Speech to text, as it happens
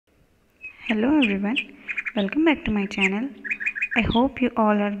Hello everyone, welcome back to my channel. I hope you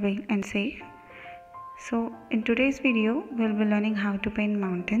all are well and safe. So in today's video, we'll be learning how to paint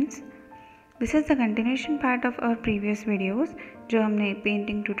mountains. This is the continuation part of our previous videos जो हमने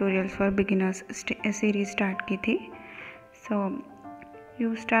painting tutorials for beginners series start की थी. So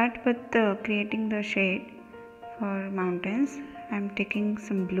you start with creating the shade for mountains. I'm taking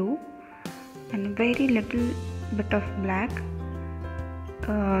some blue and very little bit of black.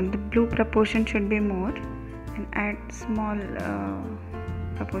 The blue proportion should be more, and add small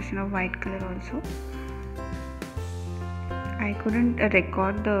proportion of white color also. I couldn't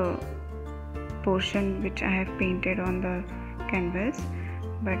record the portion which I have painted on the canvas,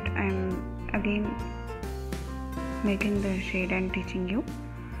 but I'm again making the shade and teaching you.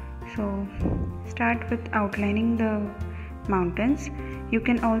 So start with outlining the mountains. You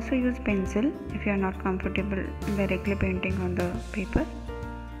can also use pencil if you are not comfortable directly painting on the paper.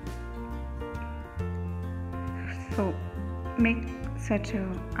 So make such a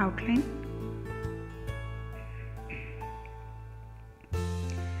outline.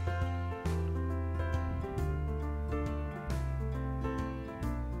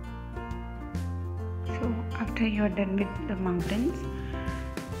 So after you are done with the mountains,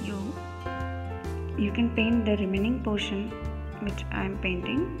 you can paint the remaining portion which I am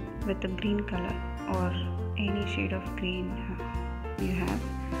painting with a green color or any shade of green you have.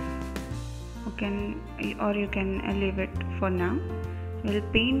 You can leave it for now. We'll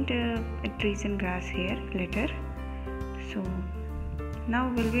paint trees and grass here later. So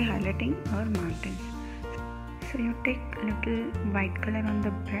now we'll be highlighting our mountains. So you take little white color on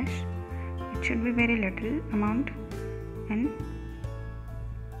the brush. It should be very little amount, and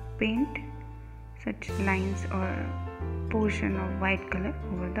paint such lines or portion of white color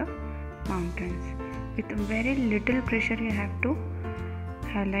over the mountains. With very little pressure you have to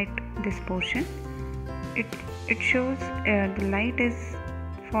highlight this portion. It shows the light is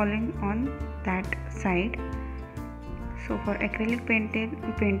falling on that side. So for acrylic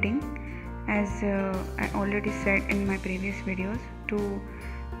painting, as I already said in my previous videos, to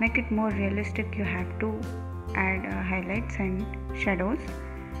make it more realistic you have to add highlights and shadows.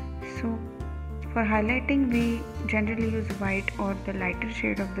 So for highlighting we generally use white or the lighter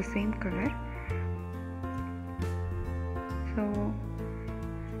shade of the same color. So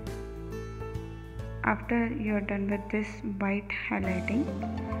after you are done with this white highlighting,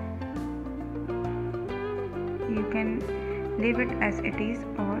 you can leave it as it is,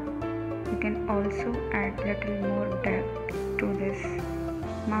 or you can also add little more depth to this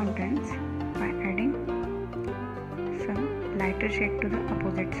mountains by adding some lighter shade to the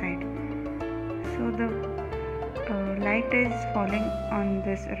opposite side. So the light is falling on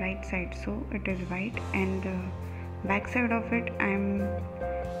this right side, so it is white, and the back side of it I am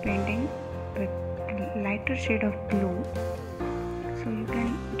painting with lighter shade of blue. So you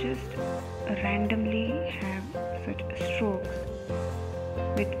can just randomly have such strokes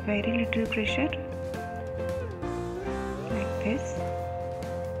with very little pressure like this,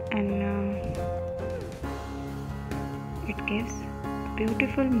 and it gives a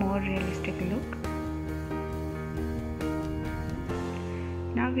beautiful, more realistic look.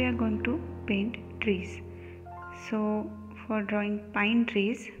 Now we are going to paint trees. So for drawing pine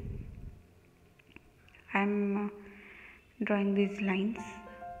trees, I am drawing these lines.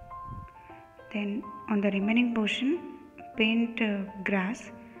 Then on the remaining portion, paint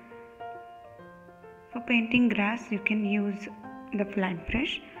grass. For painting grass, you can use the flat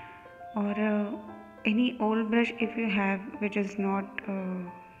brush or any old brush if you have, which is not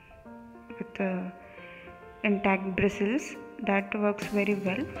with intact bristles. That works very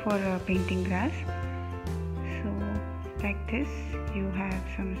well for painting grass. So like this, you have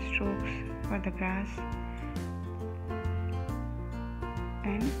some strokes for the grass,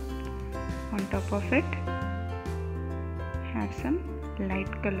 and on top of it have some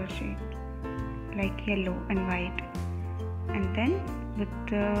light color shade like yellow and white, and then with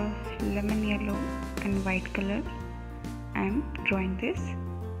the lemon yellow and white color I am drawing this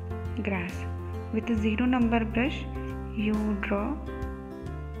grass. With a 0 number brush you draw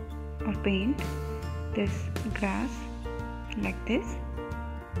or paint this grass like this.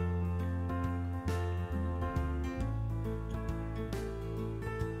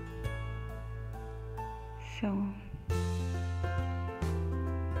 So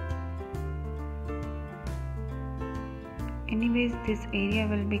anyways, this area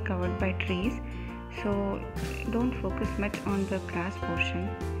will be covered by trees, so don't focus much on the grass portion.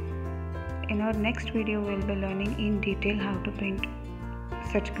 In our next video we will be learning in detail how to paint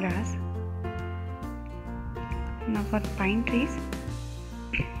such grass. Now for pine trees,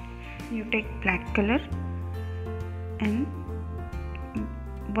 you take black color and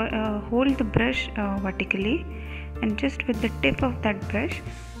hold the brush vertically, and just with the tip of that brush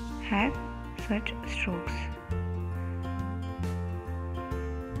have such strokes.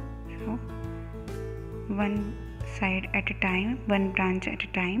 So one side at a time, one branch at a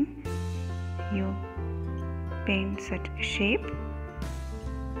time, you paint such a shape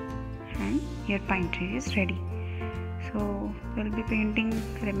and your pine tree is ready. So we'll be painting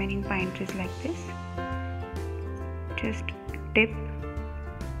remaining pine trees like this. Just dip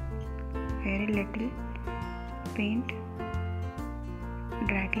very little paint,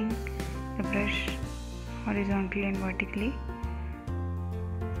 dragging the brush horizontally and vertically.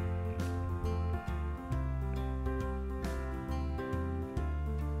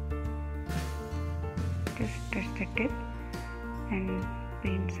 Just touch the tip and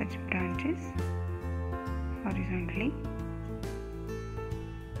paint such branches horizontally.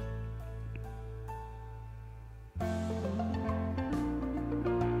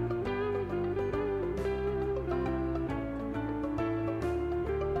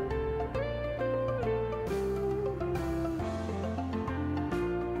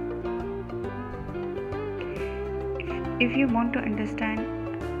 If you want to understand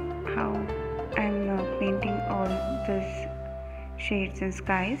how I am painting all these shades and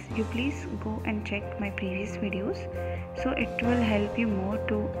skies, you please go and check my previous videos, so it will help you more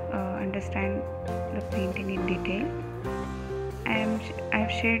to understand the painting in detail. I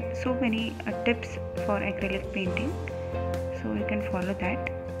have shared so many tips for acrylic painting, so you can follow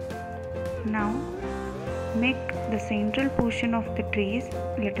that. Now make the central portion of the trees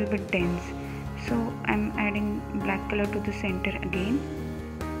little bit dense. So I am adding black color to the center again,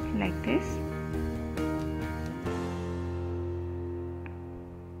 like this.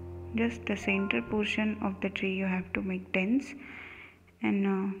 Just the center portion of the tree you have to make dense,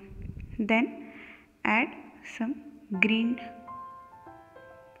 and then add some green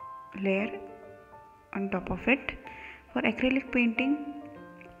layer on top of it. For acrylic painting,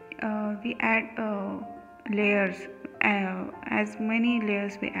 we add layers. As many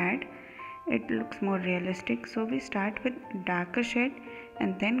layers we add, it looks more realistic. So we start with darker shade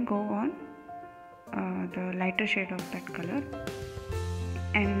and then go on the lighter shade of that color,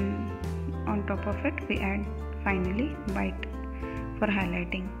 and on top of it we add finally white for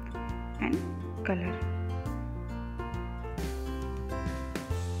highlighting and color.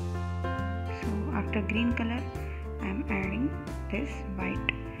 So after green color I am adding this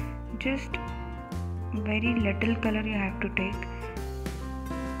white. Just very little color you have to take,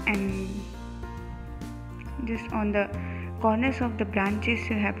 and just on the corners of the branches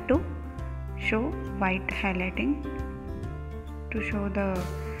you have to show white highlighting to show the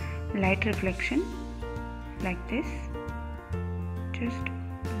light reflection, like this. Just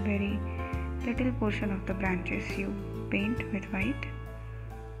very little portion of the branches you paint with white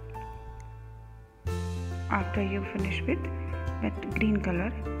after you finish with that green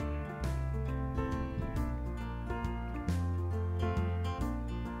color.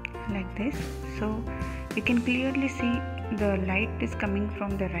 Like this. So you can clearly see the light is coming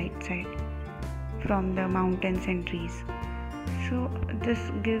from the right side, from the mountains and trees. So this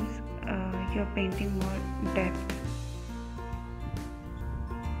gives your painting more depth.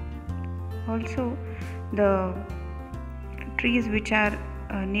 Also, the trees which are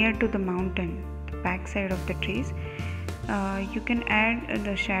near to the mountain, the back side of the trees, you can add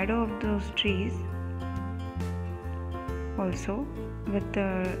the shadow of those trees also with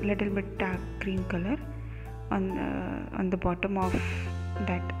a little bit dark green color on the bottom of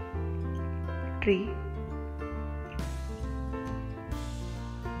that tree.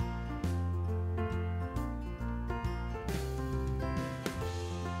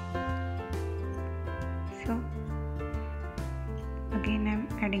 So again I am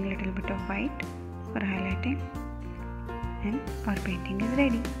adding a little bit of white for highlighting, and our painting is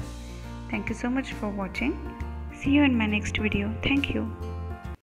ready. Thank you so much for watching. See you in my next video. Thank you.